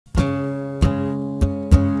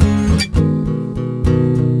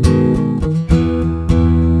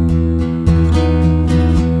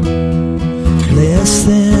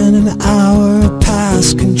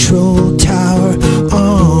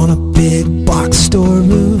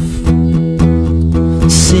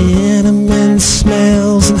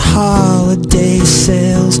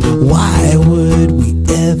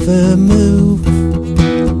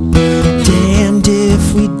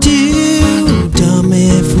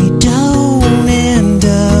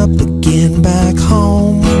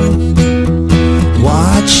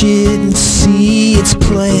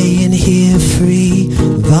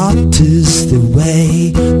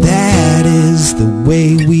way. That is the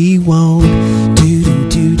way we won't. Do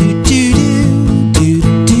do do do do do do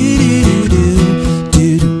do do do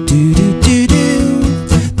do do do do.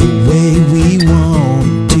 The way we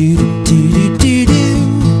won't. Do do do do do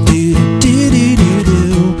do do do do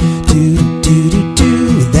do do do do.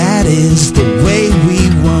 That is the way we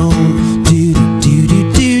won't. Do do do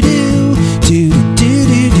do do do do do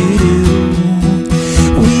do do.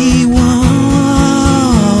 We won't.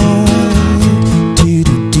 Do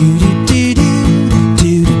do do do do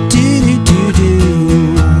do do do do.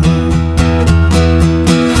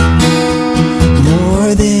 More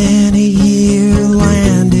than a year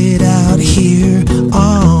landed out here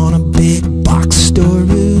on a big box store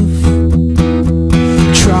roof.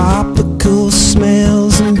 Tropical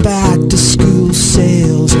smells and back to school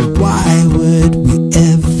sales. Why would we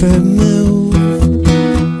ever move?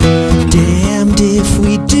 Damned if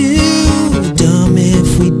we do, dumb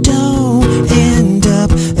if we don't end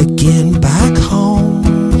up again back home,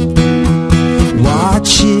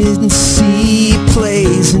 watching